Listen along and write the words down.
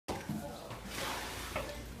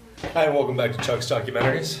Hi, and welcome back to Chuck's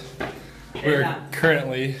Documentaries. We're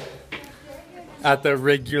currently at the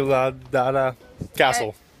Reguladada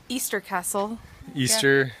Castle. Easter Castle.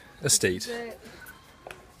 Easter Estate.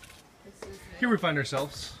 Here we find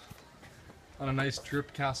ourselves on a nice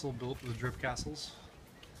drip castle built with drip castles.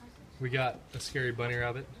 We got a scary bunny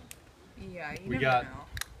rabbit. Yeah, we got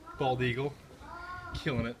bald eagle.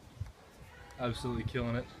 Killing it. Absolutely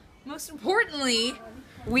killing it. Most importantly,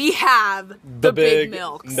 we have the big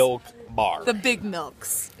milks. Milk bar. The big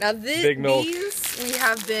milks. Now Big milk. these we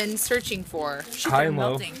have been searching for. High and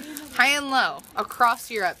low. High and low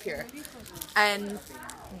across Europe here. And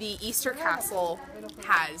the Easter Castle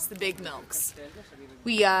has the big milks.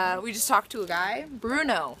 We just talked to a guy.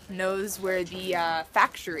 Bruno knows where the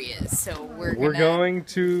factory is, so we're going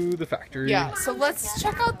to the factory. Yeah, so let's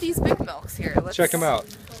check out these big milks here. Let's check them out.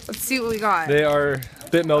 Let's see what we got. They are a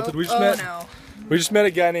bit melted. We just met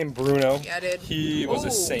a guy named Bruno. Yeah, dude. He was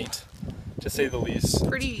a saint, to say the least.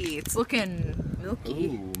 Pretty. It's looking milky.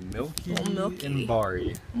 Ooh, milky, milky. and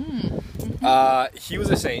barry. He was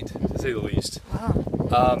a saint, to say the least.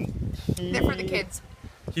 Wow. They're for the kids.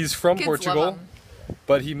 He's from Kids Portugal, love 'em.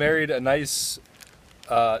 but he married a nice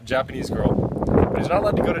Japanese girl. But he's not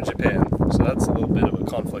allowed to go to Japan, so that's a little bit of a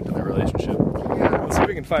conflict in their relationship. Yeah. Let's see if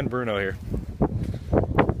we can find Bruno here.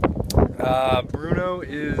 Bruno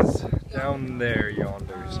is down there,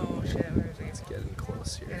 yonder. Oh shit, where is he? It's getting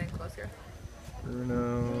close here. Getting closer.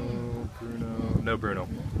 Bruno. No Bruno.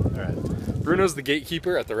 Alright. Bruno's the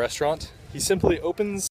gatekeeper at the restaurant. He simply opens